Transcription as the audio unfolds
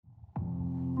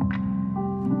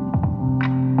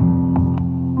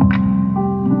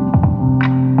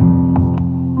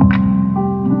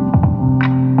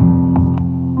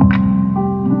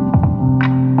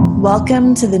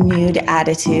Welcome to the Nude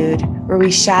Attitude, where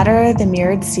we shatter the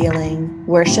mirrored ceiling,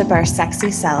 worship our sexy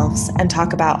selves, and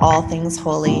talk about all things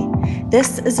holy.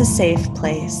 This is a safe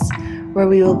place where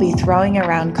we will be throwing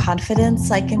around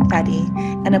confidence like confetti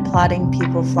and applauding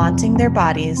people flaunting their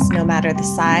bodies no matter the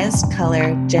size,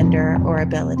 color, gender, or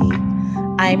ability.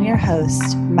 I'm your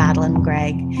host, Madeline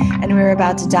Gregg, and we're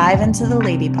about to dive into the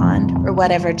lady pond, or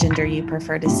whatever gender you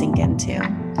prefer to sink into.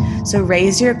 So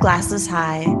raise your glasses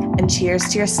high and cheers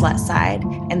to your slut side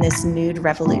in this nude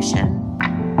revolution.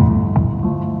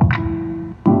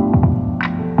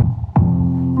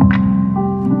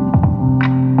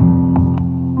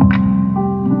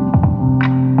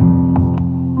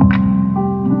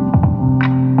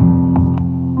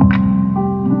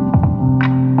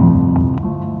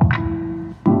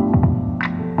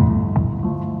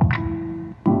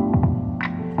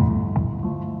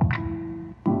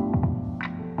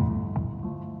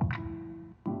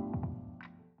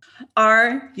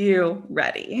 Are you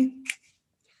ready?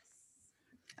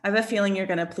 I have a feeling you're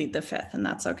going to plead the fifth, and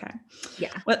that's okay.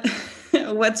 Yeah.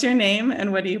 What's your name,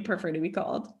 and what do you prefer to be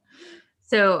called?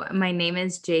 So my name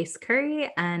is Jace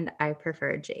Curry, and I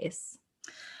prefer Jace.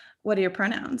 What are your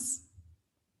pronouns?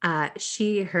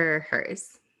 She, her,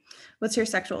 hers. What's your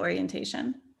sexual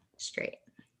orientation? Straight.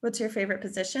 What's your favorite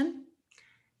position?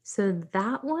 So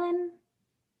that one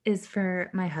is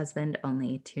for my husband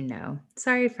only to know.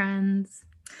 Sorry, friends.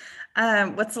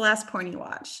 What's the last porn you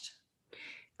watched?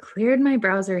 Cleared my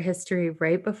browser history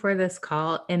right before this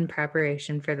call in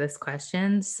preparation for this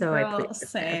question. So I plead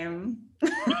same.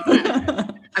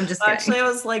 I'm just kidding. Actually, I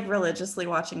was like religiously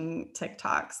watching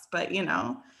TikToks, but you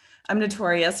know, I'm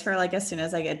notorious for like as soon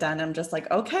as I get done, I'm just like,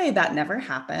 okay, that never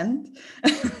happened.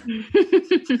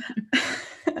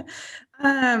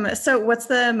 So what's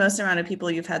the most amount of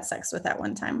people you've had sex with at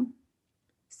one time?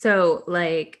 So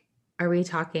like, are we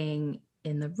talking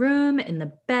in the room, in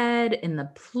the bed, in the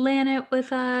planet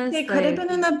with us? It could have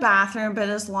been in the bathroom, but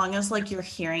as long as like you're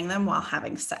hearing them while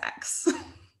having sex.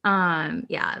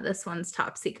 Yeah, this one's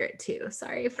top secret too.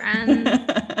 Sorry, friends.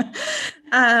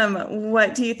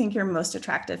 What do you think your most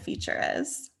attractive feature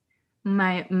is?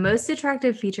 My most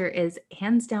attractive feature is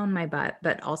hands down my butt,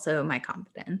 but also my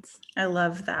confidence. I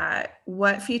love that.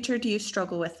 What feature do you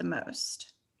struggle with the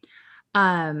most?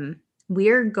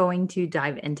 We're going to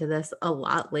dive into this a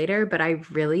lot later, but I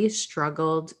really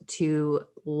struggled to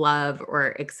love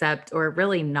or accept or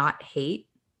really not hate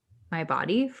my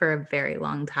body for a very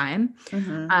long time.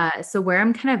 Mm-hmm. So where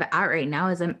I'm kind of at right now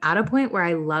is I'm at a point where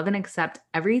I love and accept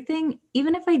everything,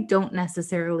 even if I don't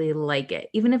necessarily like it,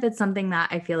 even if it's something that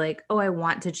I feel like, oh, I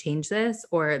want to change this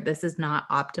or this is not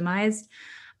optimized.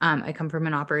 I come from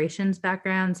an operations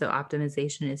background, so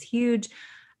optimization is huge.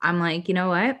 I'm like, you know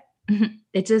what?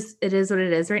 It is what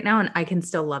it is right now. And I can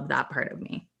still love that part of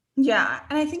me. Yeah.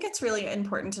 And I think it's really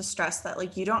important to stress that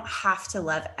like you don't have to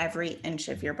love every inch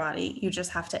of your body. You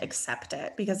just have to accept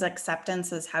it because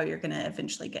acceptance is how you're going to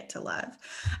eventually get to love.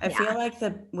 I feel like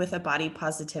with a body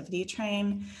positivity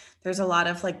train, there's a lot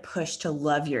of like push to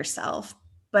love yourself,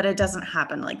 but it doesn't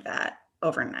happen like that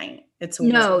overnight. It's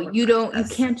no, you don't. You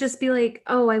can't just be like,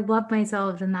 oh, I love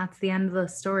myself and that's the end of the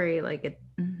story. Like it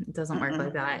doesn't work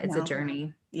like that. It's a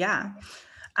journey. Yeah.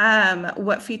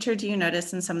 What feature do you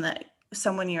notice in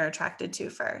someone you're attracted to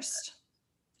first?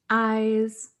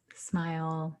 Eyes,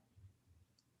 smile.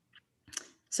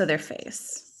 So their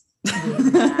face. Yeah.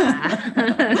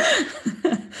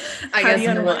 I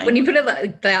guess when you put it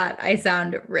like that, I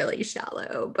sound really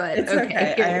shallow, but it's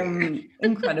okay. I am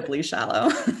incredibly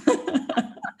shallow.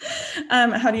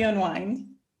 How do you unwind?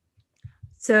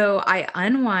 So I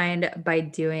unwind by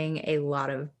doing a lot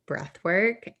of breath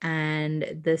work,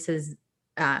 and this is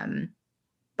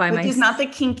Which is not the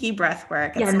kinky breath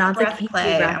work. It's not breath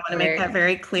play. I want to make that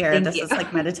very clear. This is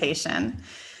like meditation.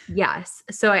 Yes.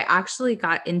 So I actually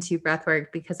got into breath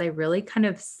work because I really kind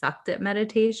of sucked at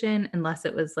meditation unless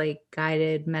it was like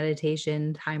guided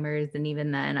meditation timers. And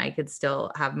even then I could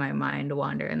still have my mind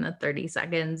wander in the 30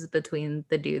 seconds between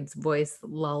the dude's voice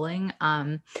lulling.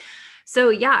 So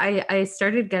yeah, I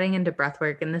started getting into breath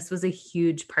work, and this was a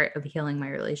huge part of healing my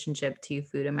relationship to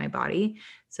food in my body.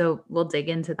 So we'll dig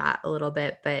into that a little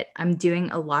bit, but I'm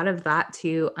doing a lot of that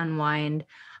to unwind.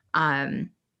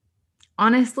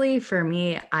 Honestly, for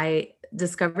me, I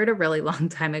discovered a really long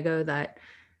time ago that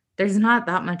there's not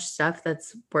that much stuff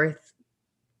that's worth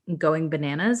going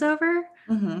bananas over.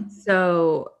 Mm-hmm.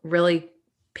 So really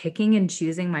picking and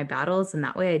choosing my battles, and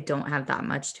that way I don't have that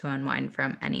much to unwind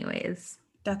from anyways.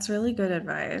 That's really good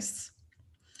advice.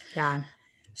 Yeah.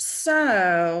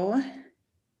 So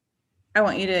I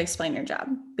want you to explain your job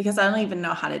because I don't even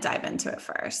know how to dive into it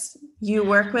first. You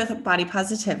work with body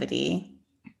positivity.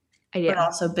 I but do.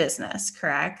 also business,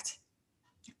 correct?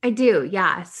 I do.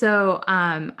 Yeah. So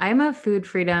I'm a food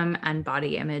freedom and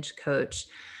body image coach.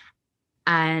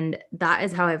 And that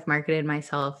is how I've marketed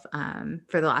myself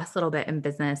for the last little bit in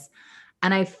business.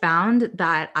 And I found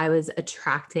that I was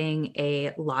attracting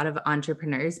a lot of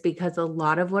entrepreneurs because a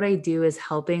lot of what I do is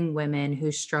helping women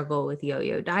who struggle with yo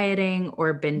yo dieting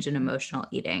or binge and emotional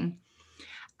eating.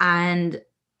 And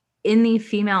in the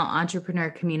female entrepreneur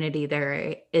community,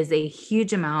 there is a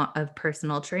huge amount of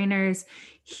personal trainers,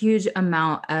 huge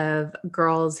amount of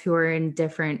girls who are in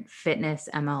different fitness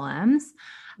MLMs.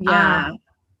 Yeah.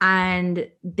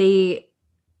 And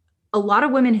a lot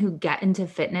of women who get into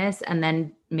fitness and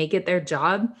then make it their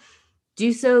job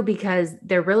do so because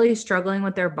they're really struggling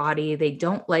with their body. They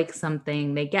don't like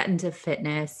something, they get into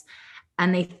fitness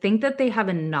and they think that they have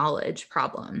a knowledge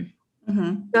problem.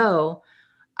 Mm-hmm. So,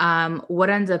 what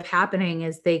ends up happening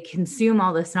is they consume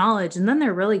all this knowledge and then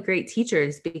they're really great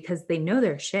teachers because they know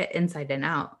their shit inside and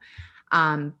out.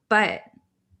 But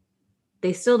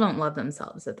they still don't love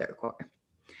themselves at their core.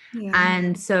 Yeah.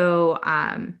 And so,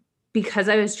 because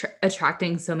I was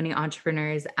attracting so many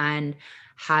entrepreneurs and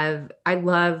I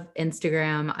love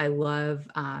Instagram. I love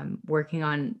working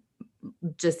on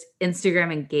just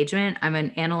Instagram engagement. I'm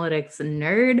an analytics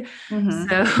nerd. Mm-hmm.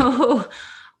 So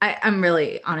I'm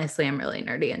really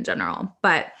nerdy in general.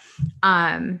 But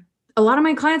a lot of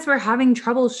my clients were having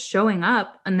trouble showing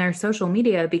up on their social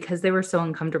media because they were so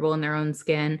uncomfortable in their own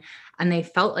skin and they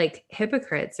felt like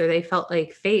hypocrites or they felt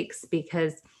like fakes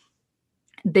because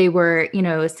they were,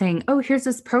 saying, oh, here's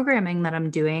this programming that I'm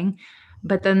doing.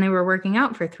 But then they were working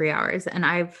out for 3 hours and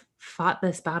I've fought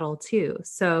this battle too.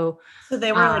 So, So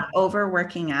they were like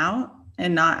overworking out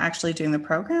and not actually doing the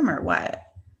program or what?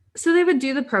 so they would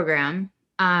do the program,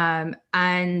 but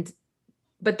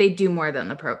they do more than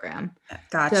the program.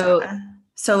 Gotcha.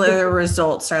 So the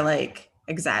results are like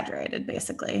exaggerated,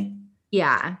 basically.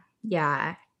 Yeah.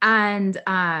 Yeah. And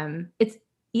it's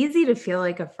easy to feel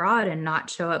like a fraud and not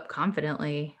show up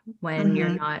confidently when you're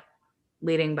not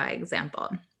leading by example.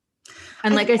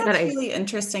 And like I said, that's really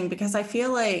interesting because I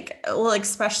feel like, well,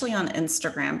 especially on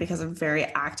Instagram, because I'm very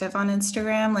active on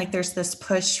Instagram, like there's this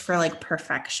push for like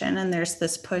perfection and there's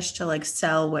this push to like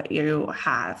sell what you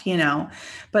have,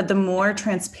 but the more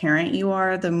transparent you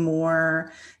are, the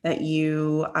more that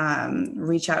you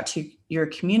reach out to your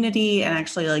community and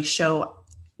actually like show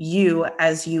you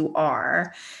as you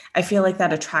are, I feel like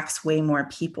that attracts way more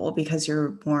people because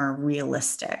you're more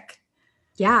realistic.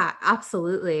 Yeah,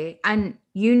 absolutely. And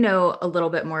you know a little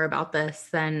bit more about this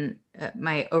than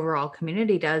my overall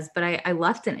community does, but I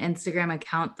left an Instagram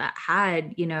account that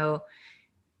had,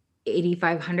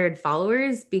 8,500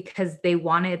 followers because they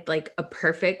wanted like a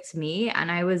perfect me. And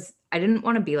I didn't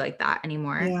want to be like that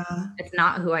anymore. Yeah. It's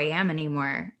not who I am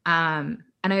anymore. And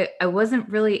I wasn't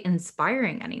really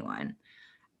inspiring anyone.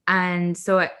 And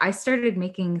so I started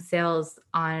making sales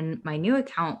on my new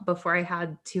account before I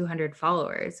had 200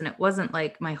 followers. And it wasn't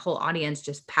like my whole audience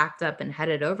just packed up and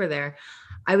headed over there.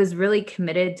 I was really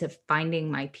committed to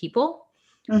finding my people.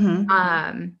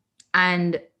 And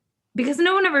because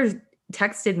no one ever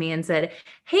texted me and said,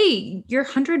 hey, your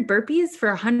 100 burpees for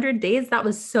 100 days, that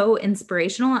was so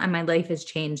inspirational. And my life has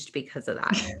changed because of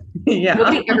that. Yeah.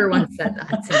 Nobody ever once said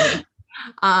that to me.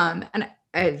 And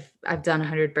I've done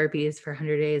 100 burpees for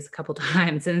 100 days a couple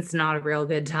times and it's not a real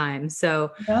good time.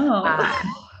 So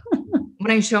when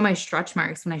I show my stretch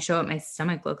marks, when I show what my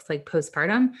stomach looks like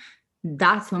postpartum,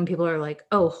 that's when people are like,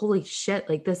 oh, holy shit,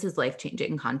 like this is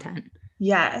life-changing content.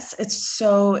 Yes, it's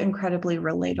so incredibly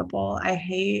relatable.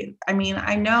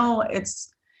 I know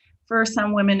it's for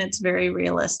some women, it's very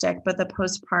realistic, but the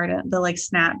postpartum, the like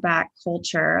snapback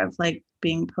culture of like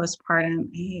being postpartum,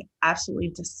 I absolutely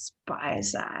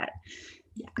despise that.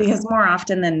 Yeah. Because more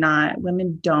often than not,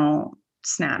 women don't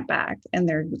snap back and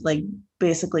they're like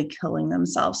basically killing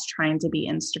themselves trying to be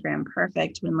Instagram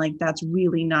perfect when like that's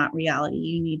really not reality.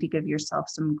 You need to give yourself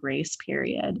some grace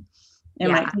period. It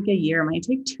might take a year, it might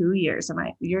take 2 years.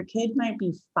 Your kid might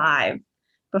be 5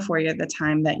 before you're the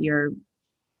time that you're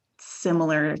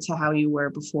similar to how you were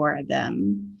before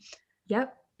them.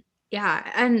 Yep.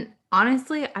 Yeah. And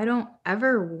honestly, I don't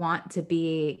ever want to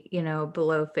be,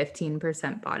 below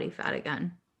 15% body fat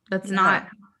again.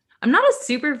 I'm not a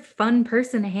super fun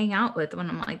person to hang out with when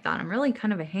I'm like that. I'm really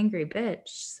kind of a hangry bitch.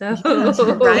 So,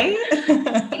 right?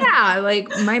 Yeah, like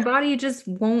my body just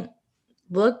won't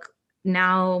look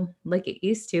now like it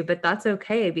used to, but that's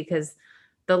okay because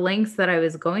the lengths that I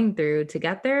was going through to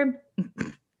get there,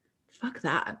 fuck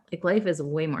that. Like life is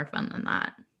way more fun than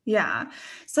that. Yeah.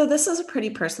 So this is a pretty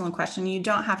personal question. You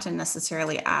don't have to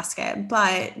necessarily ask it,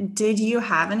 but did you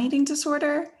have an eating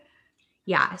disorder?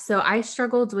 Yeah. So I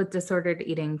struggled with disordered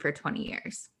eating for 20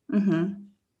 years. Mm-hmm.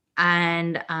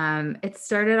 And it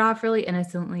started off really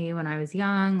innocently when I was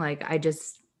young. Like I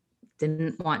just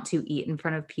didn't want to eat in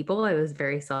front of people. I was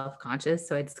very self-conscious,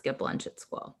 so I'd skip lunch at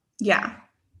school. Yeah.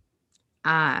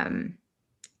 Um,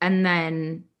 and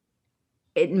then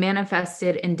it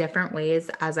manifested in different ways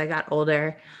as I got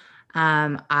older.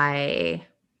 Um, I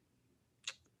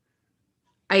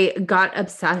I got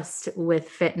obsessed with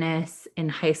fitness in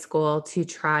high school to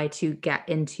try to get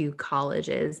into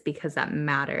colleges because that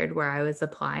mattered where I was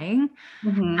applying.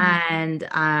 Mm-hmm.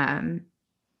 And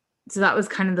so that was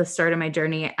kind of the start of my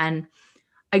journey. And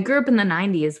I grew up in the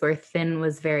 90s where thin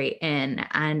was very in,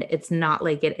 and it's not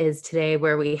like it is today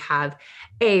where we have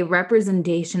a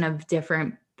representation of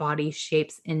different body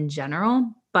shapes in general.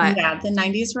 But Yeah, the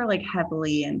 90s were like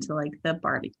heavily into like the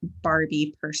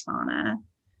Barbie persona.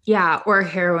 yeah, or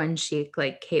heroin chic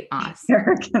like Kate Moss.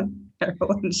 American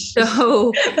heroin chic.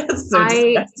 So That's so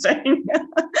I, disgusting.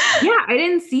 yeah, I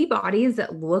didn't see bodies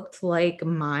that looked like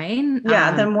mine.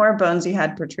 Yeah, the more bones you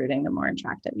had protruding, the more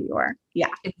attractive you were. Yeah.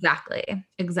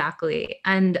 Exactly.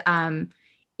 And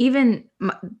even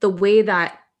the way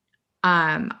that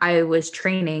I was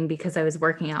training, because I was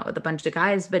working out with a bunch of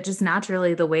guys, but just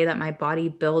naturally the way that my body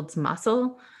builds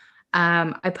muscle,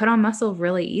 I put on muscle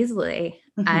really easily.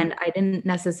 Mm-hmm. And I didn't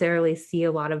necessarily see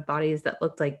a lot of bodies that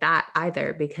looked like that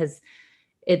either, because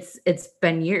it's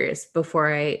been years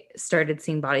before I started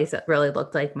seeing bodies that really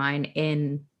looked like mine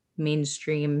in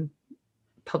mainstream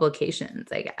publications,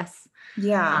 I guess.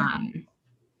 Yeah.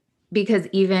 Because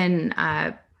even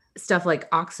stuff like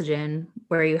Oxygen,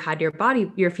 where you had your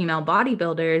female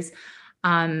bodybuilders,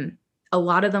 um, a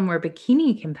lot of them were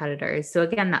bikini competitors. So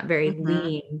again, that very Mm-hmm.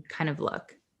 lean kind of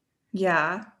look.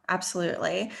 Yeah,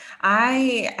 absolutely.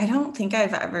 I don't think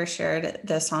I've ever shared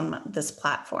this on this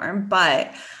platform,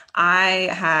 but I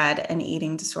had an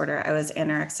eating disorder. I was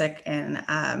anorexic and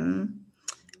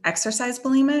exercise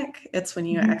bulimic. It's when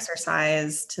you Mhm.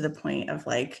 exercise to the point of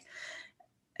like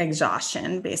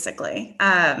exhaustion, basically.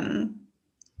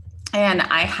 And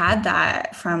I had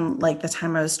that from like the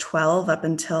time I was 12 up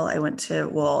until I went to,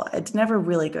 well, it never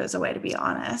really goes away, to be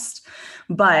honest.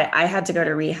 But I had to go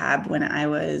to rehab when I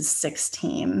was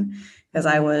 16 because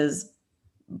I Mhm. was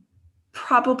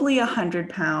probably 100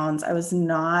 pounds. I was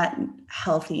not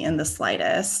healthy in the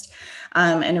slightest.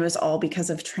 And it was all because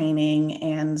of training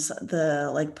and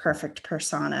the like perfect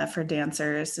persona for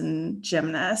dancers and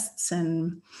gymnasts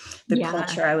and the Yeah.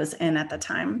 culture I was in at the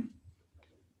time.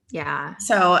 Yeah.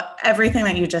 So everything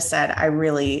that you just said, it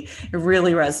really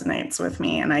resonates with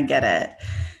me and I get it.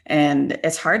 And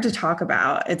it's hard to talk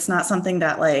about. It's not something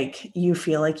that like you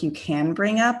feel like you can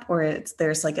bring up or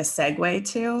there's like a segue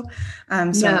to.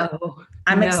 No,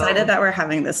 I'm excited no. that we're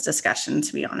having this discussion,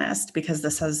 to be honest, because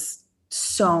this has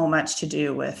so much to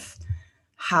do with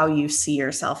how you see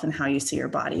yourself and how you see your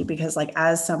body. Because, like,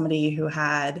 as somebody who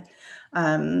had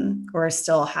or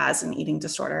still has an eating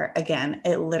disorder, again,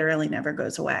 it literally never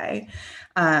goes away.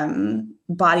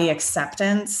 Body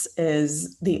acceptance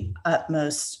is the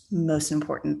most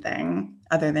important thing,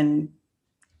 other than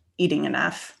eating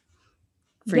enough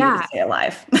for you to Yeah. stay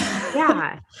alive.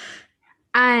 Yeah.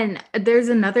 And there's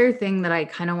another thing that I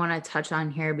kind of want to touch on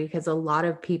here, because a lot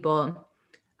of people,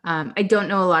 I don't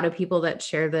know a lot of people that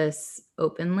share this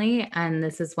openly. And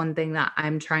this is one thing that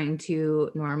I'm trying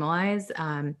to normalize.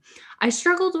 I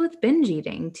struggled with binge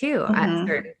eating too at Mm-hmm.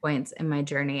 certain points in my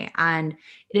journey. And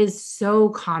it is so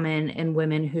common in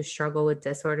women who struggle with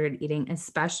disordered eating,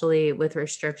 especially with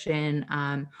restriction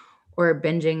or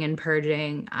binging and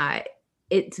purging.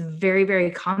 It's very, very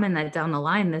common that down the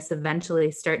line, this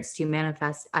eventually starts to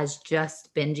manifest as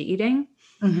just binge eating.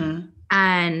 Mm-hmm.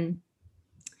 And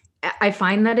I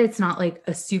find that it's not like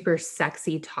a super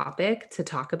sexy topic to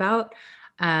talk about,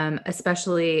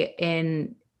 especially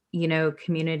in,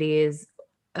 communities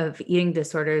of eating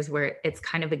disorders where it's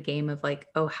kind of a game of like,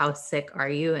 oh, how sick are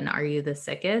you? And are you the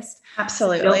sickest? So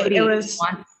Absolutely. nobody wants,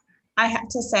 I have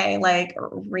to say, like,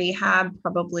 rehab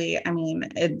probably, I mean,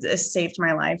 it saved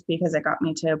my life because it got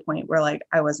me to a point where, like,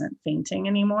 I wasn't fainting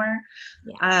anymore.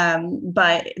 yeah,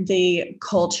 But the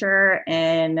culture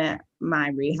in my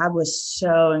rehab was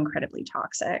so incredibly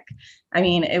toxic. I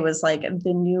mean, it was like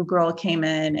the new girl came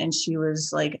in and she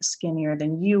was like skinnier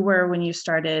than you were when you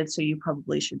started. So you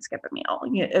probably should skip a meal.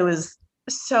 It was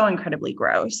so incredibly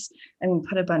gross. I mean,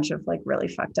 put a bunch of like really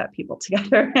fucked up people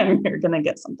together and you're going to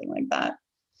get something like that.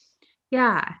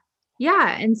 yeah.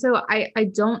 Yeah. And so I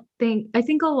don't think, I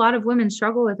think a lot of women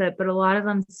struggle with it, but a lot of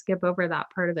them skip over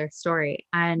that part of their story.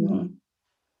 And Mhm.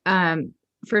 um,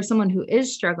 for someone who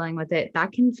is struggling with it,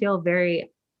 that can feel very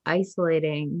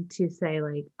isolating to say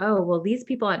like, oh, well, these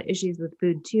people had issues with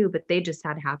food too, but they just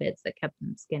had habits that kept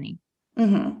them skinny.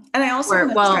 And I also Or, want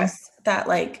to well, stress that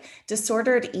like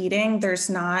disordered eating, there's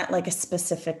not like a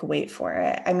specific weight for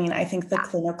it. I mean, I think the yeah,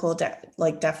 clinical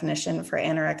definition for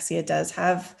anorexia does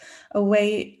have a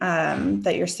weight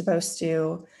that you're supposed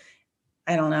to,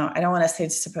 I don't know. I don't want to say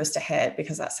it's supposed to hit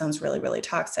because that sounds really, really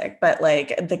toxic, but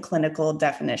like the clinical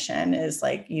definition is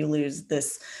like you lose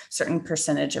this certain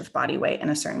percentage of body weight in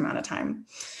a certain amount of time.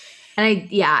 and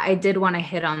I did want to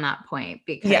hit on that point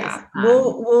because, Yeah,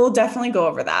 we'll definitely go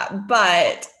over that.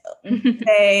 But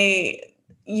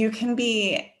you can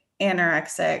be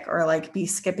anorexic or like be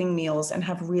skipping meals and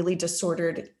have really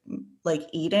disordered like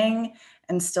eating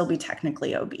and still be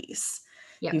technically obese.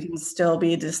 yeah, You can still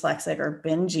be dyslexic or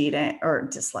binge eating or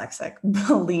dyslexic,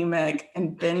 bulimic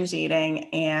and binge eating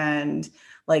and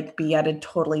like be at a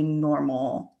totally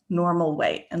normal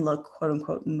weight and look quote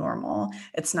unquote normal.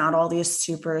 It's not all these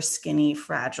super skinny,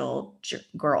 fragile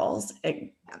girls.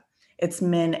 It's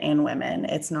men and women.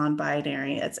 It's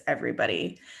non-binary. It's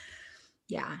everybody.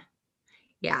 yeah,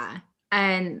 yeah.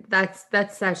 And that's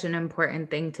such an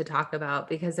important thing to talk about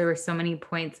because there were so many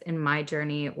points in my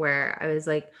journey where I was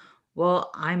like,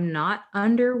 well, I'm not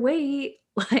underweight.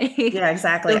 Like, Yeah,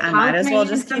 exactly. so I how might can as I well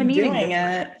even just have an keep eating doing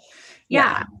disorder? it.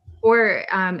 Yeah. Yeah. Or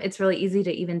it's really easy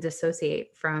to even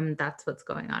dissociate from that's what's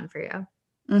going on for you.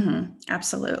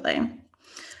 Absolutely.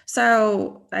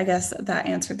 So I guess that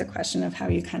answered the question of how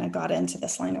you kind of got into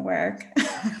this line of work.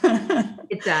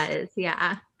 It does.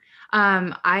 Yeah.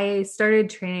 I started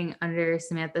training under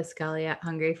Samantha Scully at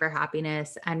Hungry for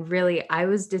Happiness, and really, I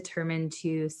was determined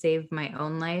to save my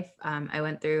own life. I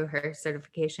went through her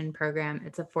certification program.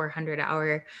 It's a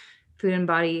 400-hour food and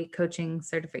body coaching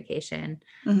certification.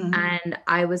 Mhm. And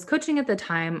I was coaching at the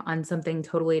time on something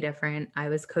totally different. I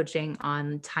was coaching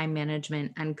on time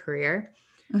management and career.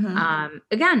 Mhm.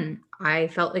 Again, I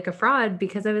felt like a fraud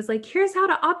because I was like, here's how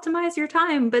to optimize your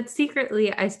time. But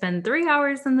secretly, I spend 3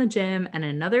 hours in the gym and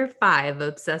another 5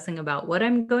 obsessing about what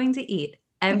I'm going to eat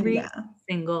every Yeah.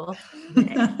 single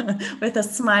day. With a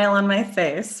smile on my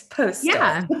face, post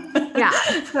Yeah. Yeah.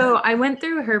 it. So I went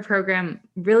through her program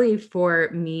really for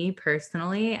me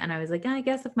personally. And I was like, I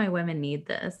guess if my women need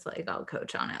this, like I'll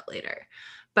coach on it later.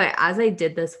 But as I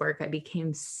did this work, I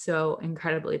became so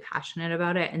incredibly passionate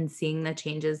about it and seeing the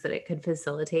changes that it could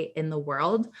facilitate in the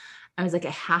world. I was like,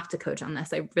 I have to coach on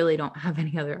this. I really don't have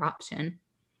any other option.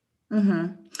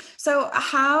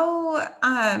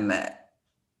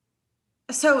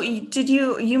 So did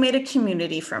you made a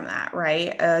community from that,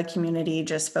 right? A community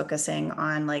just focusing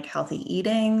on like healthy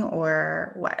eating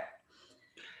or what?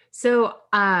 So,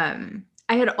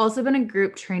 I had also been a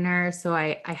group trainer. So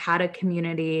I had a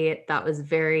community that was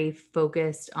very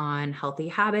focused on healthy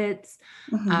habits.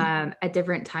 Mhm. At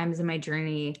different times in my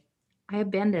journey, I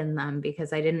abandoned them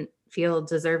because I didn't feel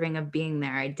deserving of being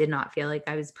there. I did not feel like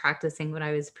I was practicing what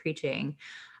I was preaching.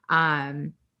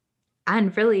 Um,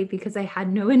 and really because I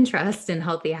had no interest in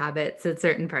healthy habits at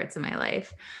certain parts of my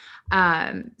life.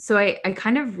 So I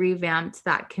kind of revamped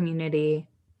that community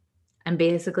and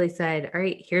basically said, all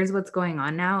right, here's what's going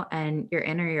on now, and you're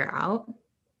in or you're out.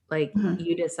 Like Mhm.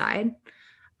 you decide.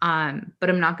 But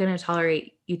I'm not going to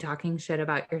tolerate you talking shit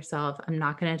about yourself. I'm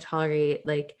not going to tolerate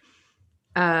like,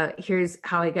 here's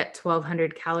how I get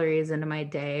 1,200 calories into my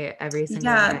day every single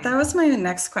Yeah, day. that was my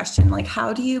next question. Like,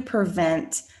 how do you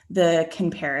prevent the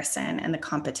comparison and the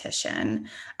competition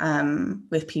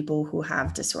with people who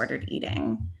have disordered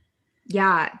eating?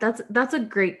 Yeah, that's a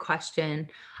great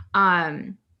question.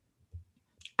 Um,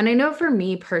 and I know for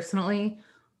me personally,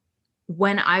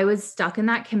 when I was stuck in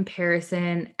that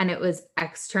comparison and it was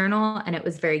external and it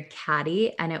was very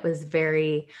catty and it was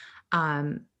very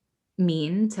um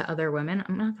mean to other women,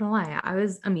 I'm not gonna lie, I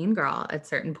was a mean girl at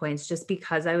certain points just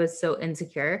because I was so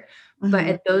insecure. But Mhm.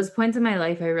 at those points in my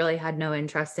life, I really had no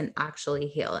interest in actually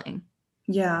healing.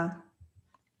 Yeah.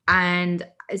 And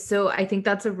so I think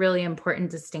that's a really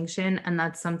important distinction. And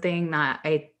that's something that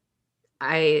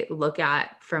I look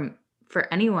at from for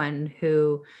anyone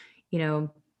who, you know,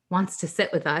 wants to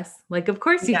sit with us. Like, of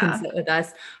course you can Yeah. sit with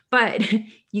us, but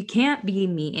you can't be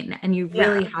mean and you Yeah.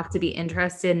 really have to be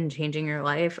interested in changing your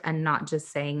life and not just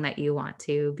saying that you want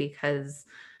to because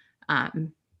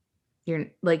um you're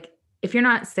like if you're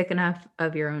not sick enough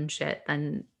of your own shit,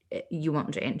 then you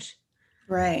won't change.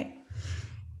 Right.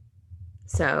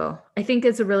 So, I think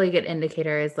it's a really good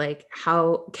indicator is like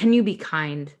how can you be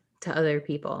kind to other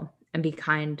people and be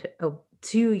kind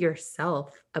to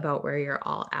yourself about where you're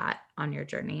all at on your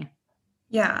journey.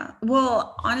 Yeah.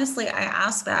 Well, honestly, I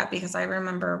ask that because I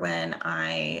remember when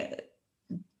I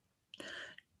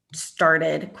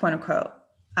started, quote unquote,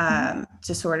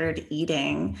 disordered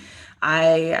eating,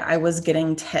 I was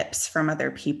getting tips from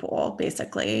other people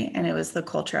basically. And it was the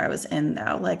culture I was in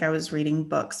though. Like I was reading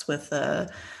books with the,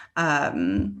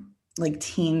 like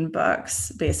teen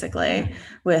books basically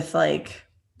with like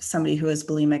somebody who was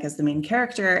bulimic as the main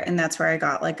character. And that's where I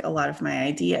got like a lot of my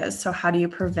ideas. So how do you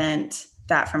prevent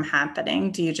that from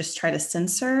happening? Do you just try to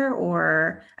censor,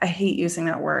 or I hate using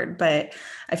that word, but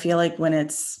I feel like when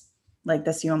it's like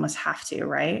this, you almost have to,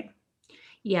 right?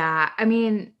 Yeah. I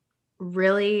mean,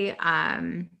 really,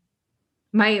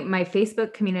 my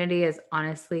Facebook community is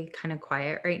honestly kind of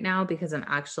quiet right now because I'm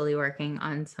actually working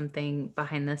on something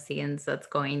behind the scenes that's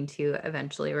going to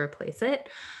eventually replace it.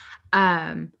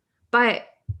 But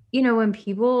when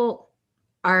people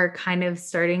are kind of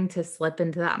starting to slip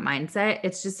into that mindset,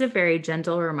 it's just a very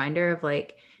gentle reminder of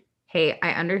like, hey,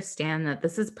 I understand that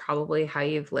this is probably how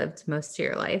you've lived most of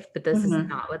your life, but this is Mm-hmm.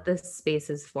 not what this space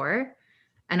is for.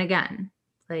 And again,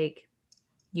 like,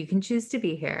 you can choose to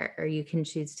be here or you can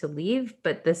choose to leave,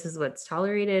 but this is what's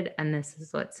tolerated and this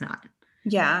is what's not.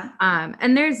 Yeah.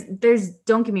 And there's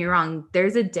don't get me wrong,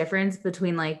 there's a difference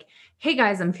between like, hey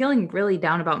guys, I'm feeling really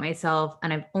down about myself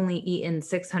and I've only eaten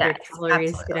 600 Yes, calories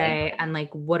absolutely. today and like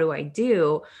what do I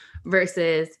do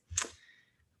versus,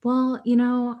 well,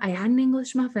 I had an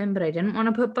English muffin, but I didn't want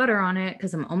to put butter on it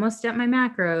because I'm almost at my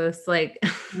macros. Like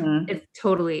Mhm. it's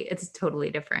totally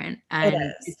different. It And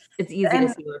is. it's easy to And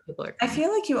see where people are I coming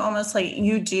feel like you almost like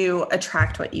you do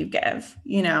attract what you give.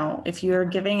 If you're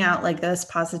giving out like this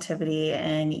positivity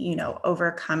and,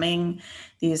 overcoming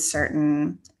these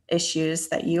certain issues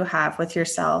that you have with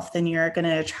yourself, then you're going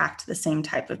to attract the same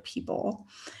type of people.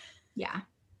 Yeah.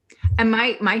 And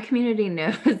my community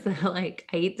knows that like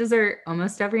I eat dessert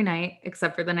almost every night,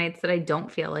 except for the nights that I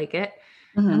don't feel like it.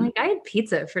 And Mhm. like I had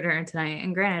pizza for dinner tonight.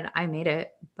 And granted, I made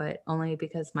it, but only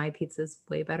because my pizza is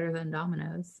way better than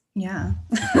Domino's. Yeah.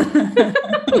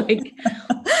 Like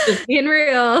just being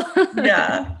real.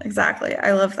 Yeah, exactly.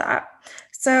 I love that.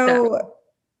 So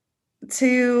So,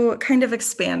 to kind of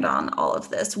expand on all of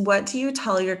this, what do you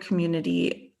tell your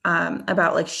community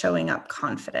about like showing up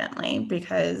confidently?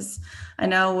 Because I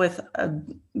know with a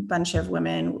bunch of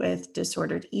women with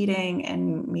disordered eating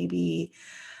and maybe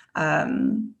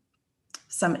um,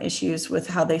 some issues with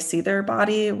how they see their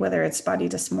body, whether it's body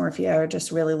dysmorphia or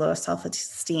just really low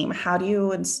self-esteem, how do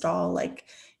you install like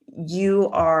you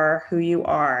are who you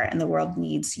are and the world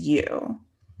needs you?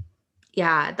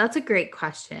 yeah, that's a great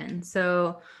question.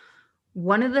 So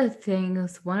one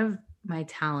of my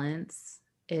talents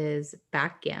is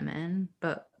backgammon,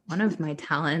 but one of my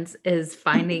talents is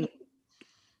finding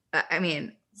I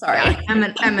mean, yeah, Sorry.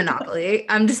 I'm Monopoly.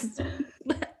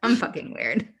 I'm fucking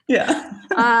weird. Yeah.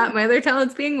 My other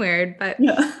talent's being weird, but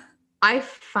Yeah. I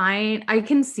find I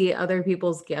can see other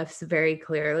people's gifts very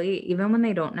clearly, even when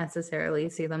they don't necessarily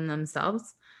see them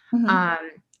themselves. Mhm.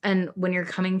 Um, and when you're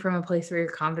coming from a place where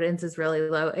your confidence is really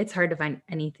low, it's hard to find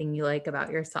anything you like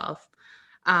about yourself.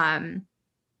 Um,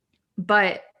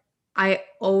 but I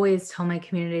always tell my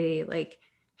community, like,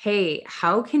 hey,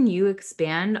 how can you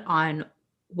expand on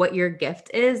what your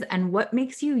gift is and what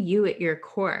makes you you at your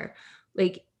core?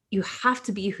 Like, you have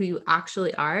to be who you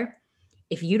actually are.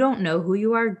 If you don't know who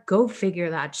you are, go figure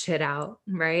that shit out,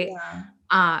 right? Yeah.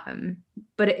 Um,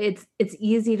 but it's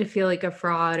easy to feel like a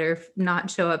fraud or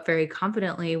not show up very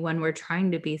confidently when we're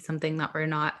trying to be something that we're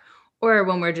not, or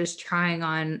when we're just trying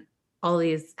on all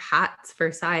these hats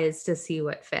for size to see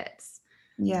what fits.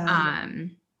 Yeah.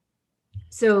 Um,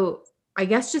 so I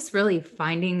guess just really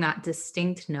finding that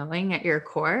distinct knowing at your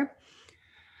core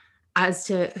as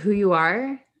to who you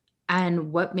are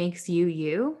and what makes you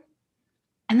you,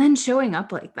 and then showing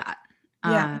up like that.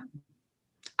 Yeah. Um,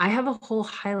 I have a whole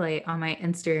highlight on my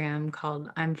Instagram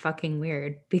called I'm fucking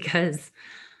weird because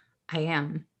I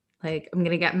am. Like, I'm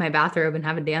gonna get in my bathrobe and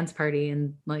have a dance party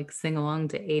and like sing along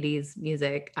to 80s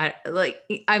music. I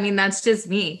mean, that's just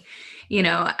me, and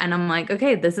I'm like,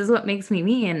 okay, this is what makes me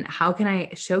me, and how can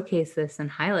I showcase this and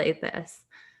highlight this?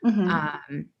 Mhm.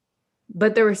 Um,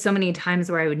 but there were so many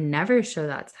times where I would never show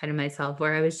that side of myself,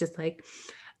 where I was just like,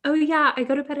 oh yeah, I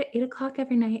go to bed at 8 o'clock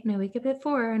every night and I wake up at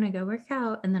 4 and I go work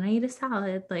out and then I eat a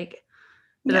salad. Like,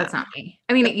 but Yeah. that's not me.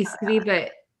 I mean, it used to be,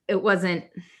 but it wasn't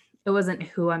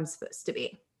who I'm supposed to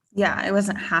be. Yeah, it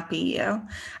wasn't happy you.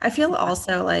 I feel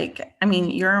also like, I mean,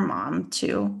 you're a mom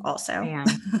too, I also. am.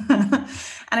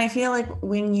 And I feel like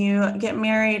when you get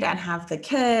married and have the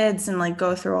kids and like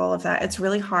go through all of that, it's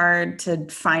really hard to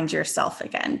find yourself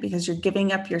again because you're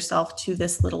giving up yourself to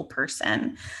this little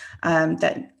person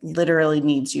that literally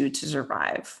needs you to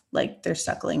survive. Like they're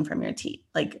suckling from your teeth.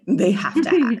 Like they have to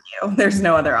have you. There's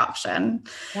no other option.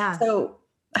 Yeah. So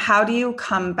How do you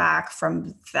come back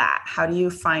from that? How do you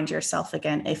find yourself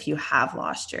again if you have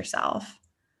lost yourself?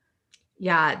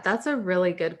 Yeah, that's a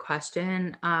really good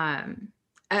question.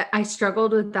 I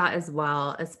struggled with that as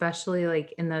well, especially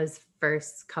like in those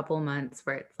first couple months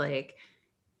where it's like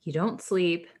you don't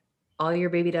sleep, all your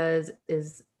baby does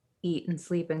is eat and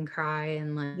sleep and cry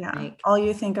and Yeah. like All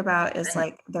you think about is and,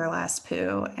 like their last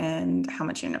poo and how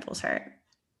much your nipples hurt.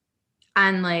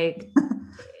 and like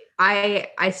I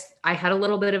had a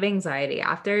little bit of anxiety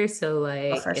after, so Oh,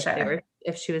 like for sure.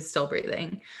 if she was still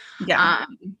breathing. Yeah.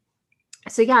 Um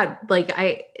so yeah, like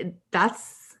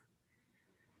that's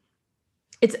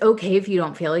it's okay if you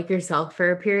don't feel like yourself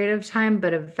for a period of time,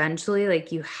 but eventually,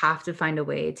 like, you have to find a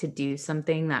way to do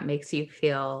something that makes you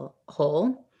feel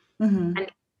whole. Hmm.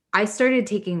 And I started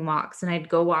taking walks, and I'd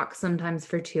go walk sometimes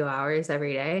for 2 hours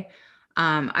every day.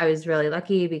 I was really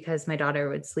lucky because my daughter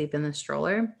would sleep in the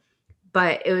stroller,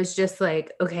 but it was just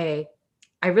like, okay,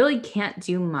 I really can't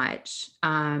do much.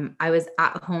 I was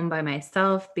at home by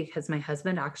myself because my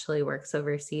husband actually works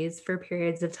overseas for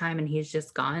periods of time and he's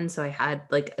just gone. So I had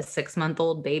like a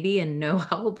 6-month-old baby and no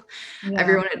help. Yeah.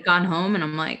 Everyone had gone home and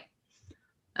I'm like,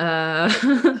 uh,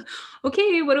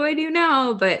 okay, what do I do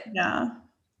now? But Yeah.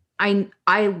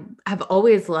 I have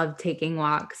always loved taking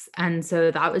walks. And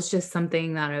so that was just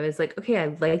something that I was like, okay,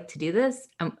 I like to do this.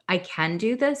 I can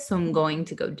do this, so I'm going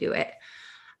to go do it.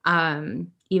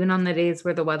 Even on the days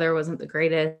where the weather wasn't the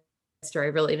greatest or I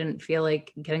really didn't feel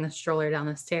like getting the stroller down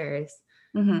the stairs,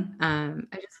 Hmm. I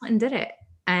just went and did it. So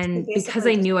And because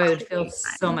basically I just knew I would find feel you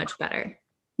so time. much better.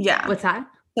 Yeah. What's that?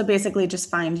 So basically just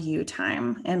find you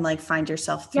time and like find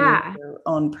yourself through Yeah. your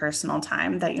own personal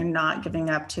time that you're not giving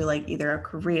up to like either a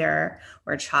career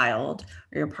or a child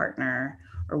or your partner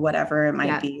or whatever it might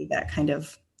Yeah. be that kind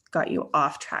of got you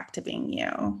off track to being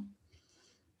you.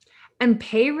 And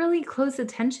pay really close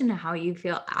attention to how you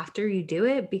feel after you do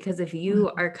it, because if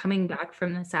you Mhm. are coming back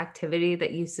from this activity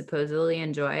that you supposedly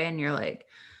enjoy and you're like,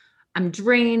 I'm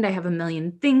drained, I have a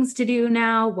million things to do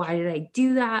now. Why did I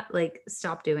do that? Like,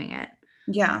 stop doing it.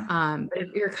 Yeah. But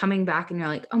if you're coming back and you're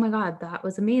like, oh my God, that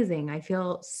was amazing. I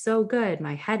feel so good.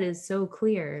 My head is so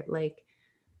clear. Like,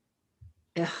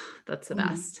 ugh, that's the Mhm.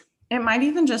 best. It might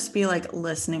even just be like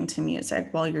listening to music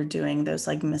while you're doing those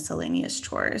like miscellaneous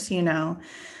chores, you know,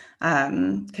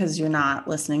 because you're not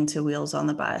listening to Wheels on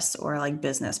the Bus or like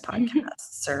business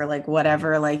podcasts or like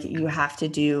whatever like you have to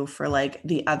do for like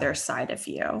the other side of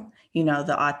you. You know,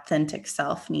 the authentic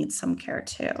self needs some care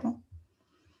too.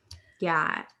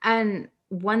 Yeah. And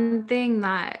one thing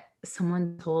that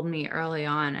someone told me early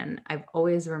on, and I've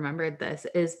always remembered this,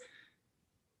 is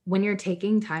when you're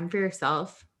taking time for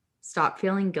yourself, stop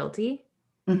feeling guilty.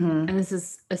 And Hmm. this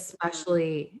is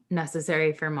especially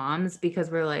necessary for moms because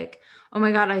we're like, oh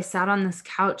my God, I sat on this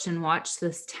couch and watched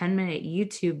this 10-minute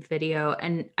YouTube video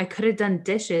and I could have done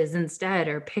dishes instead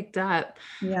or picked up.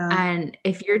 Yeah. And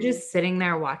if you're just sitting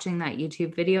there watching that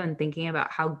YouTube video and thinking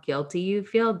about how guilty you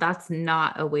feel, that's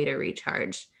not a way to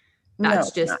recharge. No, That's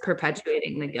it's not. just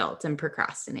perpetuating the guilt and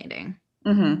procrastinating.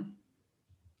 Hmm.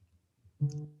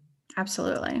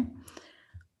 Absolutely.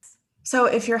 So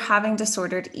if you're having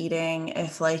disordered eating,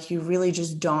 if like you really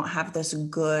just don't have this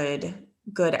good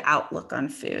outlook on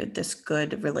food, this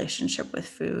good relationship with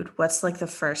food, what's like the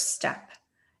first step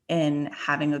in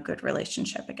having a good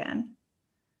relationship again?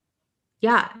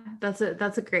 Yeah, that's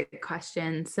a great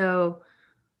question. So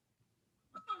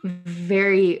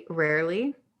very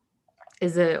rarely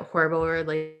is a horrible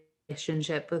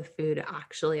relationship with food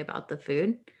actually about the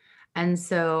food. And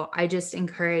so I just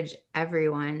encourage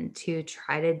everyone to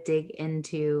try to dig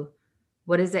into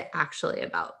what is it actually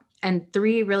about. And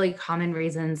three really common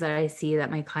reasons that I see that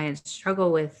my clients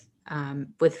struggle with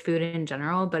food in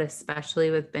general, but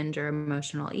especially with binge or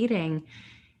emotional eating,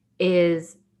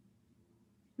 is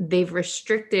they've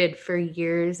restricted for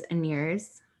years and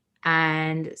years.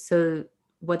 And so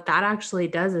what that actually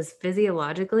does is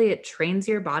physiologically it trains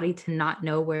your body to not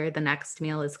know where the next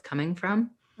meal is coming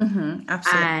from. Hmm.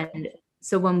 Absolutely. And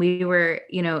so when we were,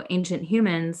 ancient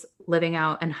humans living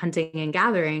out and hunting and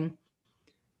gathering,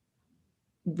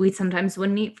 we sometimes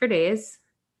wouldn't eat for days.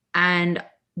 And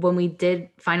when we did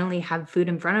finally have food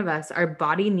in front of us, our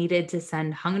body needed to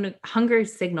send hunger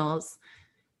signals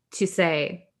to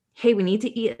say, hey, we need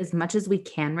to eat as much as we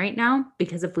can right now,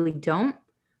 because if we don't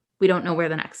know where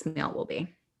the next meal will be.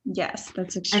 Yes,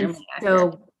 that's And extremely accurate.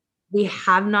 so we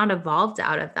have not evolved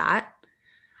out of that.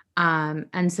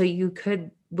 And so you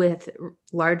could, with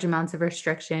large amounts of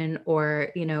restriction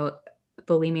or,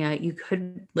 bulimia, you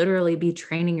could literally be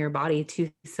training your body to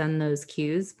send those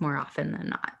cues more often than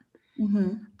not.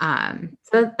 Hmm.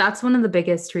 So that's one of the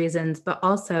biggest reasons, but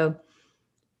also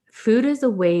food is a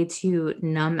way to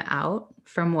numb out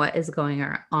from what is going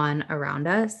on around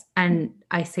us. And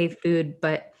I say food,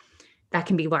 but that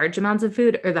can be large amounts of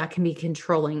food, or that can be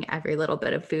controlling every little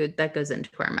bit of food that goes into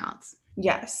our mouths.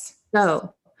 Yes.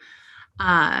 So,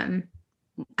 um,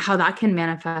 how that can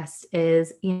manifest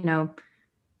is, you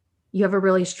have a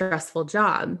really stressful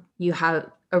job. You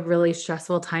have a really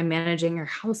stressful time managing your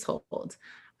household.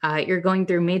 You're going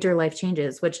through major life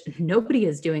changes, which nobody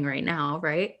is doing right now,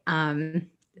 right?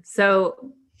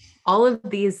 So all of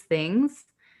these things,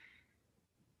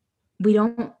 we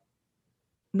don't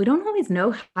always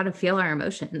know how to feel our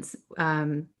emotions.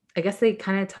 I guess they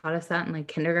kind of taught us that in like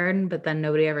kindergarten, but then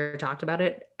nobody ever talked about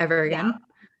it ever Yeah. again.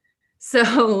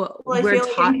 So Well, I we're feel like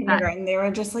in taught that, kindergarten, they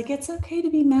were just like, it's okay to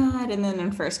be mad. And then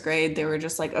in first grade, they were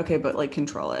just like, okay, but like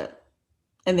control it.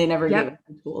 And they never gave yep, us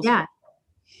the tools for yeah,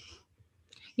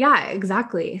 yeah,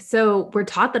 exactly. So we're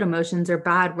taught that emotions are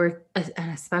bad.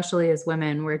 And especially as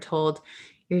women, we're told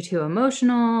you're too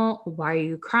emotional. Why are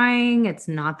you crying? It's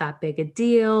not that big a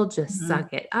deal. it. Just Mhm.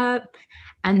 suck it up.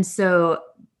 And so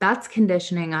that's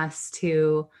conditioning us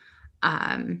to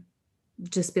um,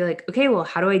 just be like, okay, well,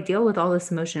 how do I deal with all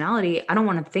this emotionality? I don't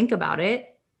want to think about it.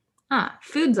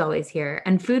 Food's always here.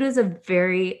 And food is a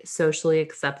very socially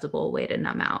acceptable way to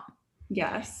numb out.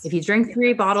 Yes. If you drink 3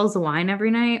 Yes. bottles of wine every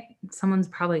night, someone's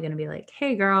probably going to be like,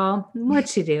 "Hey girl,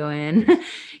 what you doing?" You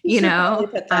you should know? probably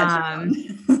put that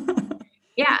down.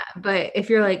 Yeah, but if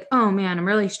you're like, "Oh man, I'm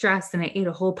really stressed and I ate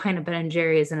a whole pint of Ben and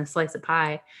Jerry's and a slice of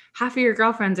pie," half of your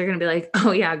girlfriends are going to be like,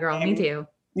 "Oh yeah, girl, me Same. too."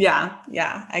 Yeah,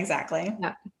 yeah, exactly.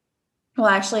 Yeah. Well,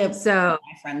 actually, So,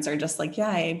 my friends are just like, yeah,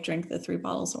 I drink the 3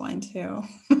 bottles of wine too.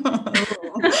 oh.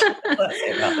 Let's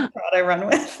say about the crowd I run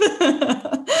with.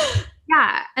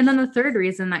 Yeah, and then the third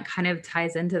reason that kind of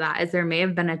ties into that is there may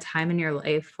have been a time in your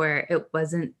life where it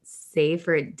wasn't safe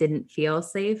or it didn't feel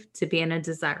safe to be in a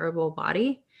desirable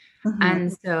body. And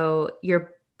Mhm. so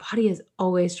your body is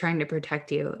always trying to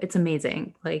protect you. It's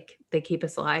amazing. Like they keep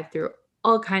us alive through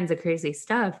all kinds of crazy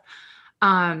stuff.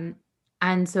 Um,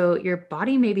 and so your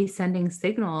body may be sending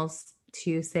signals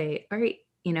to say, all right,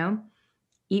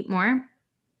 eat more.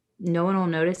 No one will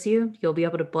notice you. You'll be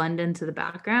able to blend into the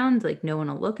background. Like no one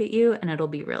will look at you and it'll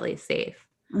be really safe.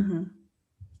 Mhm.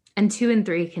 And 2 and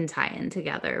 3 can tie in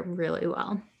together really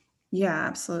well. Yeah,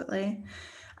 absolutely.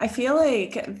 I feel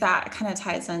like that kind of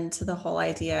ties into the whole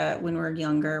idea when we're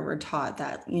younger, we're taught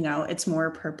that, it's more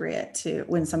appropriate to,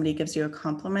 when somebody gives you a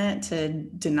compliment, to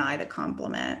deny the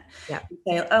compliment. Yeah.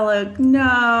 Say, oh, like,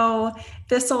 no,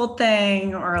 this old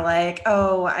thing, or like,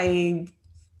 oh,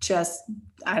 just,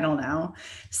 I don't know,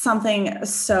 something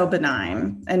so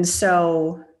benign and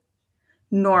so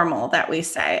normal that we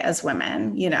say as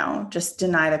women, just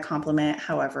deny the compliment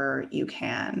however you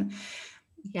can,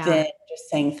 Yeah. than just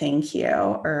saying thank you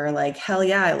or like, hell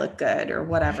yeah, I look good or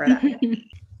whatever that.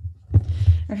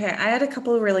 Okay, I had a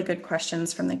couple of really good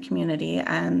questions from the community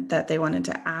and that they wanted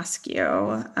to ask you.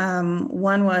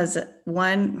 One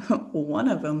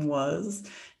of them was,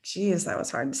 geez, that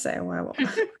was hard to say. Wow.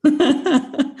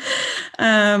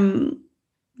 um,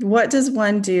 what does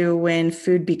one do when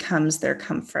food becomes their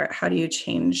comfort? How do you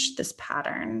change this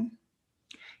pattern?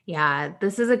 Yeah,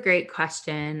 this is a great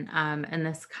question. And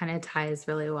this kind of ties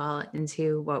really well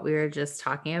into what we were just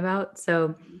talking about.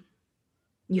 So,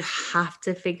 you have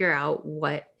to figure out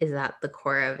what is at the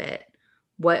core of it.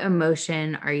 What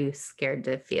emotion are you scared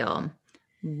to feel?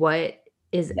 What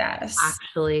is Yes.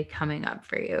 actually coming up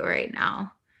for you right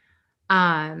now?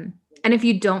 And if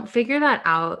you don't figure that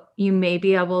out, you may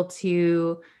be able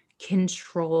to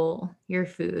control your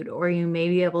food, or you may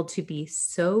be able to be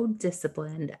so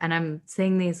disciplined. And I'm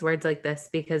saying these words like this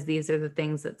because these are the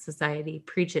things that society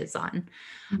preaches on.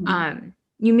 Mhm.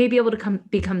 You may be able to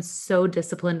become so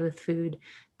disciplined with food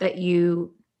that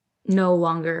you no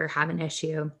longer have an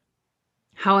issue.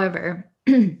 However,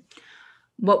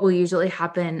 what will usually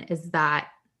happen is that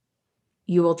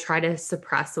you will try to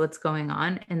suppress what's going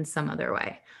on in some other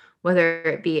way, whether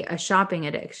it be a shopping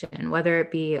addiction, whether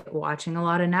it be watching a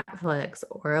lot of Netflix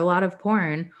or a lot of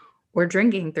porn or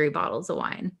drinking 3 bottles of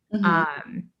wine.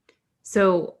 Mhm.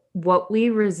 So, what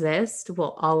we resist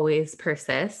will always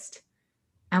persist.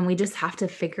 And we just have to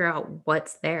figure out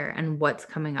what's there and what's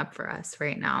coming up for us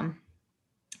right now.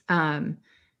 Um,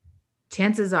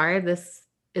 Chances are this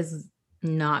is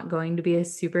not going to be a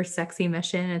super sexy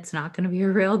mission. It's not going to be a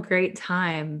real great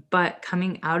time, but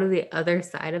coming out of the other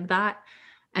side of that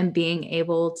and being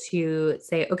able to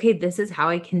say, okay, this is how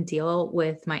I can deal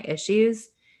with my issues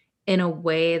in a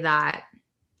way that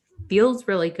feels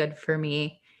really good for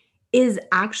me, is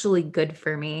actually good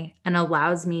for me, and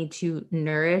allows me to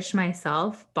nourish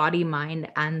myself, body, mind,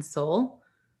 and soul.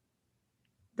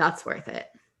 That's worth it.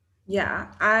 Yeah,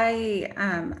 I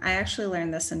actually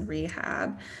learned this in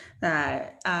rehab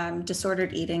that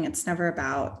disordered eating, it's never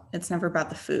about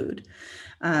the food.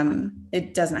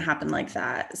 It doesn't happen like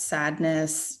that.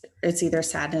 Sadness, it's either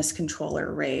sadness, control,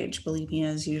 or rage. Bulimia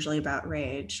is usually about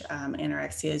rage.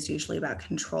 Anorexia is usually about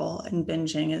control, and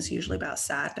binging is usually about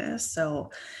sadness. So,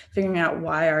 figuring out,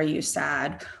 why are you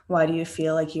sad? Why do you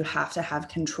feel like you have to have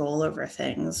control over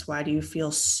things? Why do you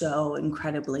feel so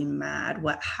incredibly mad?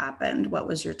 What happened? What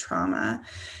was your trauma?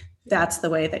 That's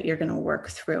the way that you're going to work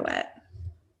through it.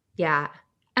 Yeah.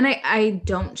 And I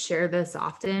don't share this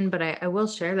often, but I will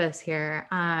share this here.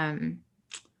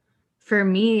 For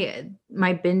me,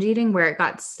 my binge eating, where it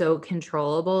got so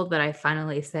controllable that I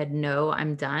finally said, no,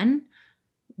 I'm done,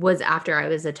 was after I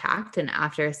was attacked and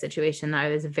after a situation that I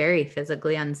was very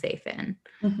physically unsafe in.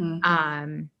 Mm-hmm.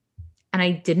 And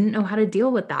I didn't know how to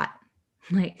deal with that.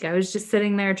 Like, I was just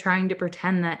sitting there trying to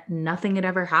pretend that nothing had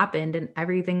ever happened and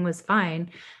everything was fine,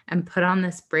 and put on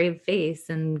this brave face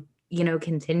and,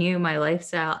 continue my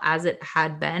lifestyle as it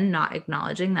had been, not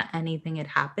acknowledging that anything had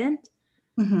happened.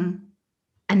 Mm-hmm.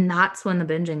 And that's when the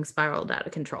binging spiraled out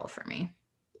of control for me.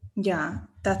 Yeah,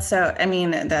 that's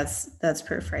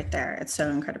proof right there. It's so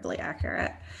incredibly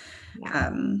accurate. Yeah.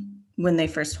 When they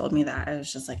first told me that, I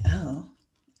was just like, oh,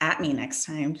 at me next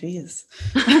time, geez.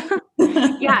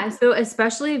 Yeah. So,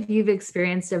 especially if you've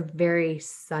experienced a very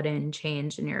sudden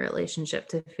change in your relationship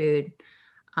to food,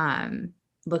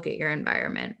 look at your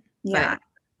environment. Yeah. But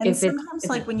And if it's, sometimes,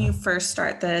 like when you first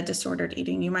start the disordered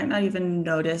eating, you might not even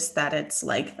notice that it's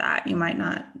like that. You might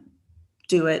not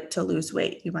do it to lose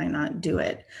weight. You might not do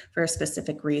it for a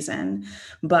specific reason,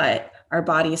 but our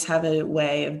bodies have a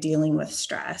way of dealing with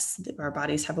stress. Our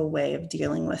bodies have a way of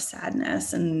dealing with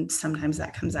sadness. And sometimes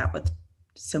that comes out with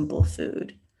simple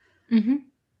food. Mhm.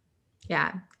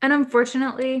 Yeah. And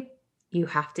unfortunately, you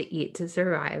have to eat to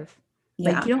survive.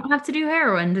 Like, Yeah. you don't have to do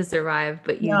heroin to survive,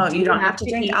 but you No, you do don't have have to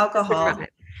to drink eat to alcohol. survive.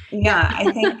 Yeah.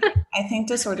 Yeah, I think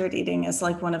disordered eating is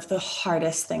like one of the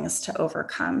hardest things to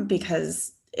overcome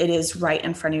because it is right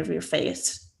in front of your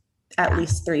face at Yeah.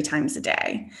 least 3 times a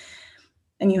day.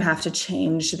 And you have to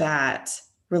change that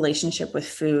relationship with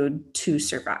food to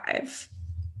survive.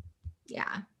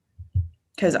 Yeah.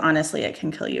 Because honestly, it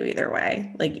can kill you either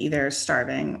way, like either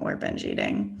starving or binge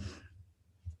eating.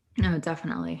 No,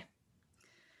 definitely.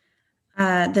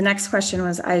 The next question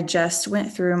was, I just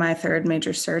went through my third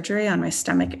major surgery on my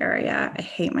stomach area. I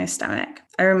hate my stomach.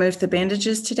 I removed the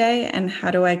bandages today, and how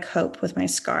do I cope with my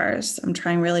scars? I'm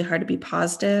trying really hard to be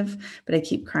positive, but I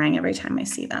keep crying every time I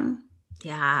see them.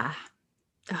 Yeah.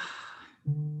 Ugh.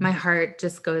 My heart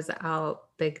just goes out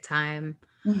big time.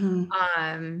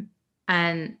 Mm-hmm.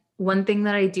 And one thing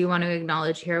that I do want to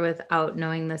acknowledge here without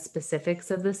knowing the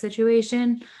specifics of the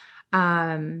situation,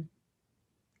 um,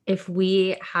 if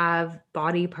we have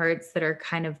body parts that are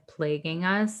kind of plaguing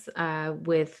us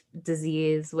with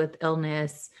disease, with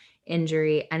illness,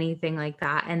 injury, anything like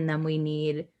that, and then we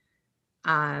need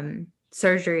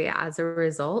surgery as a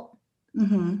result,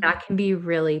 Mm-hmm. that can be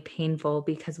really painful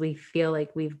because we feel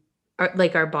like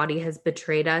like our body has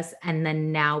betrayed us, and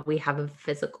then now we have a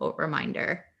physical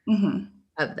reminder Mm-hmm.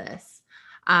 of this.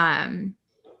 Um,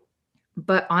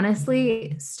 but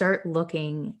honestly, start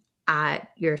looking at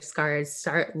your scars,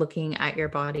 start looking at your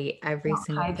body every Don't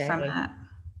single hide from day. it.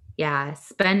 Yeah,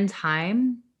 spend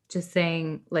time just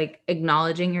saying, like,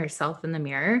 acknowledging yourself in the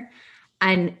mirror.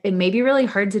 And it may be really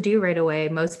hard to do right away.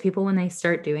 Most people, when they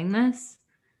start doing this,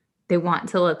 they want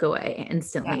to look away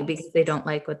instantly Yes. because they don't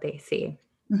like what they see.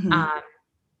 Mm-hmm. Um,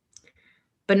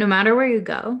 but no matter where you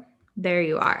go, there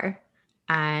you are.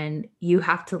 And you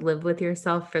have to live with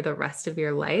yourself for the rest of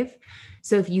your life.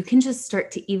 So if you can just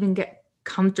start to even get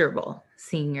comfortable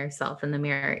seeing yourself in the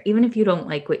mirror, even if you don't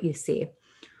like what you see,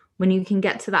 when you can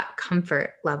get to that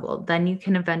comfort level, then you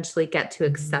can eventually get to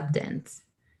acceptance,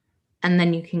 and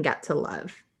then you can get to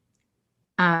love.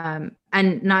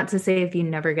 And not to say if you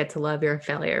never get to love, you're a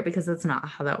failure, because that's not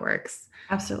how that works.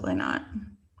 Absolutely not.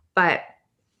 But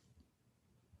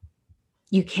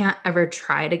you can't ever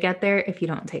try to get there if you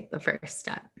don't take the first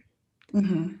step.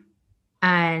 Mm-hmm.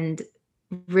 And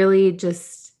really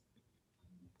just,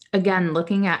 again,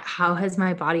 looking at, how has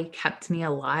my body kept me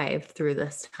alive through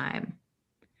this time?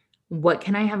 What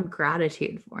can I have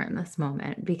gratitude for in this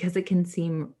moment? Because it can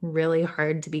seem really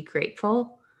hard to be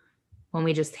grateful when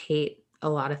we just hate a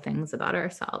lot of things about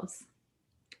ourselves.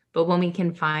 But when we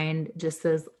can find just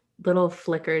those little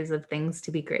flickers of things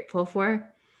to be grateful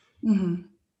for, Mm-hmm.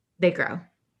 they grow.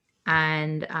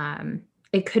 And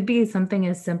it could be something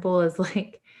as simple as,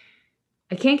 like,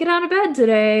 I can't get out of bed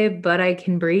today, but I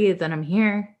can breathe and I'm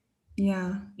here,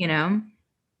 Yeah. you know?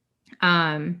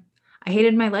 Um, I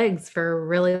hated my legs for a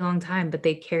really long time, but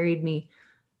they carried me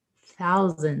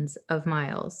thousands of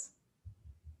miles.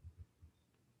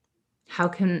 How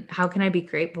can I be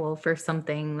grateful for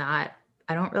something that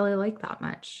I don't really like that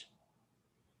much?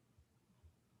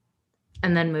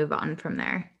 And then move on from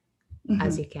there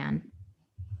as you can.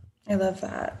 I love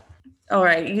that. All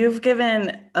right. You've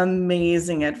given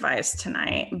amazing advice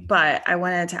tonight, but I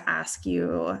wanted to ask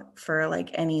you for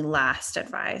like any last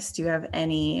advice. Do you have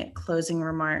any closing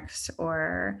remarks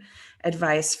or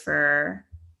advice for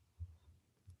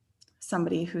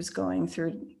somebody who's going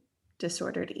through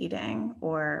disordered eating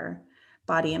or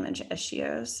body image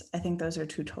issues? I think those are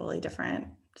two totally different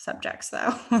subjects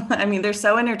though. I mean, they're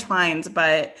so intertwined,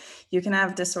 but you can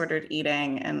have disordered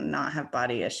eating and not have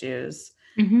body issues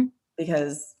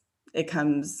because it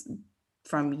comes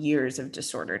from years of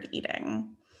disordered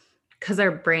eating. Because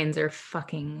our brains are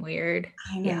fucking weird.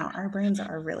 I know, our brains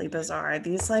are really bizarre.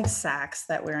 These like sacks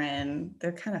that we're in,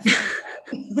 they're kind of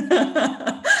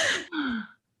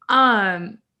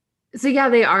so yeah,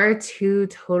 they are two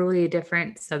totally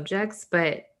different subjects,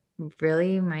 but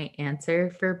really my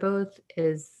answer for both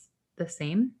is the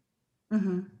same.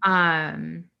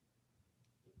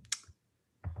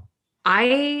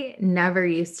 I never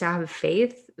used to have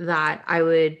faith that I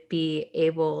would be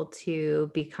able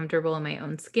to be comfortable in my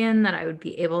own skin, that I would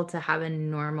be able to have a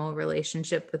normal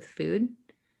relationship with food.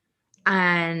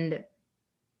 And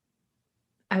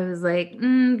I was like,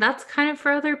 that's kind of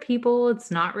for other people.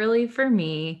 It's not really for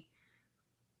me.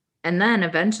 And then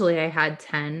eventually I had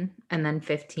 10 and then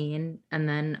 15 and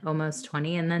then almost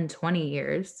 20 and then 20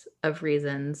 years of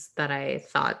reasons that I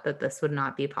thought that this would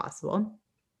not be possible.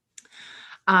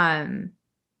 But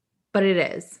it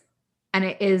is. And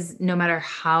it is, no matter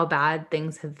how bad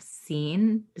things have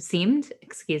seemed,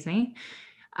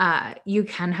 you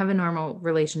can have a normal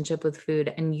relationship with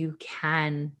food and you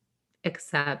can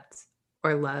accept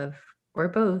or love or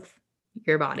both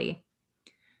your body,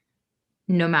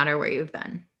 no matter where you've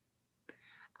been.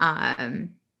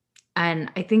 And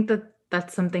I think that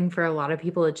that's something for a lot of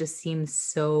people. It just seems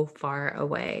so far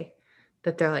away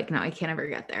that they're like, no, I can't ever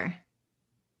get there.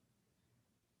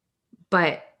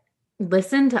 But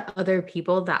listen to other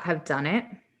people that have done it.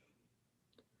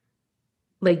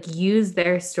 Like, use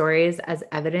their stories as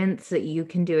evidence that you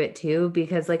can do it too.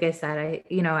 Because like I said,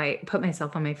 I put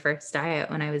myself on my first diet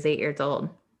when I was 8 years old.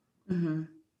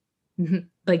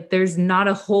 Like, there's not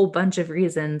a whole bunch of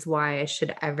reasons why I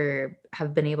should ever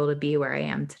have been able to be where I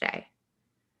am today.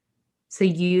 So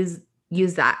use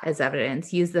that as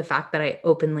evidence. Use the fact that I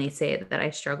openly say that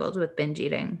I struggled with binge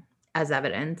eating as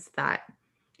evidence that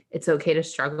it's okay to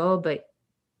struggle, but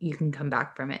you can come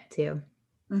back from it too.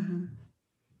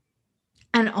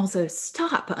 And also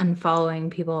stop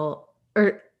unfollowing people,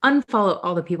 or unfollow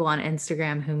all the people on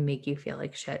Instagram who make you feel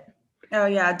like shit. Oh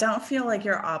yeah. Don't feel like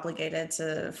you're obligated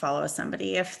to follow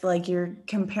somebody. If like you're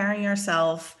comparing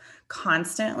yourself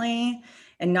constantly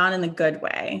and not in the good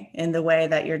way, in the way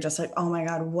that you're just like, oh my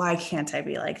God, why can't I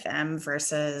be like them?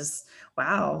 Versus,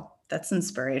 wow, that's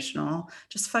inspirational.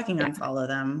 Just fucking unfollow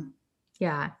them.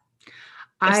 Yeah.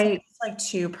 It's like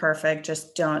too perfect.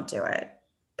 Just don't do it.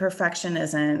 Perfection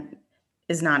is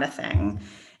not a thing.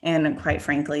 And quite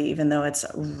frankly, even though it's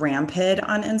rampant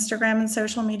on Instagram and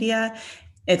social media,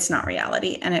 it's not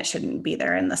reality and it shouldn't be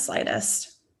there in the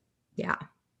slightest. Yeah.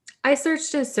 I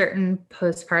searched a certain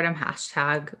postpartum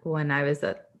hashtag when I was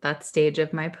at that stage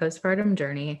of my postpartum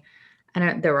journey.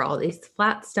 And there were all these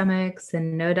flat stomachs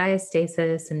and no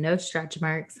diastasis and no stretch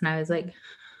marks. And I was like,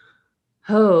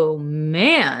 oh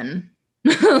man,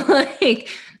 like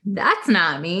that's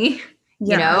not me,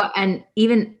 and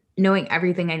even knowing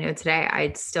everything I know today,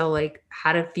 I'd still like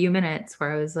had a few minutes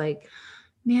where I was like,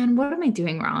 man, what am I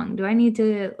doing wrong? What do I need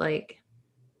to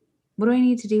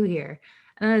do here?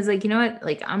 And I was like, you know what?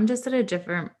 Like, I'm just at a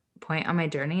different point on my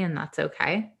journey and that's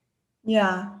okay.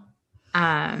 Yeah.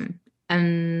 And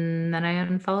then I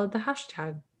unfollowed the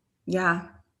hashtag. Yeah.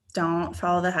 Don't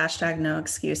follow the hashtag no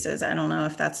excuses. I don't know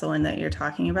if that's the one that you're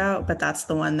talking about, but that's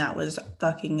the one that was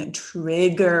fucking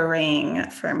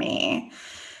triggering for me.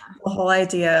 The whole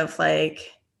idea of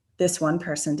like, this one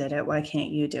person did it, why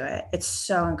can't you do it? It's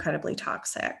so incredibly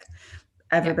toxic.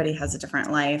 Everybody has a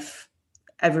different life.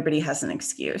 Everybody has an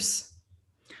excuse.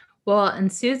 Well, and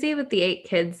Susie with the 8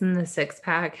 kids and the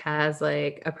 6-pack has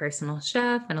like a personal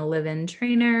chef and a live-in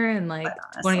trainer and like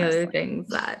 20 other things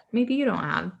that maybe you don't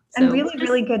have. So. And really,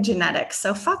 really good genetics.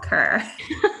 So fuck her.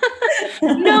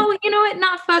 No, you know what?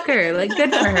 Not fuck her. Like,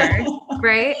 good for her.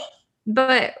 Right?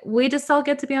 But we just all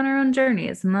get to be on our own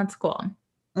journeys and that's cool.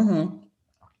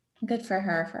 Good for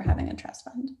her for having a trust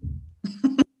fund.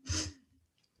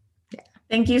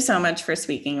 Thank you so much for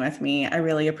speaking with me. I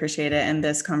really appreciate it. And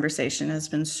this conversation has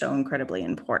been so incredibly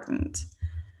important.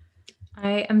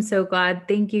 I am so glad.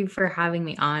 Thank you for having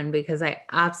me on because I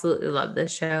absolutely love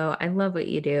this show. I love what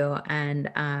you do. And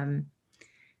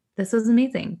this was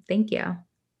amazing. Thank you.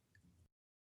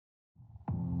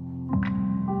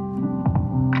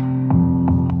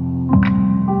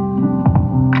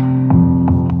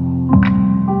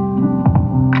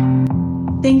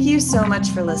 Thank you so much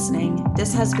for listening.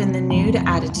 This has been The Nude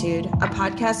Attitude, a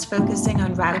podcast focusing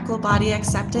on radical body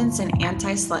acceptance and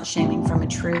anti-slut shaming from a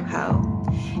true hoe.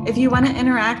 If you want to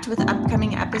interact with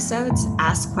upcoming episodes,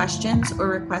 ask questions, or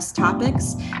request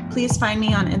topics, please find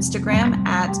me on Instagram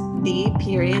at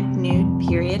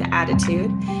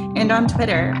 @the_nude_attitude and on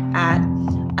Twitter at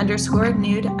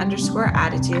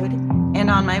 _nude_attitude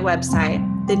and on my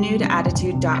website,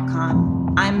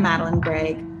 thenudeattitude.com. I'm Madeline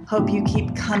Bragg. Hope you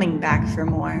keep coming back for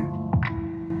more.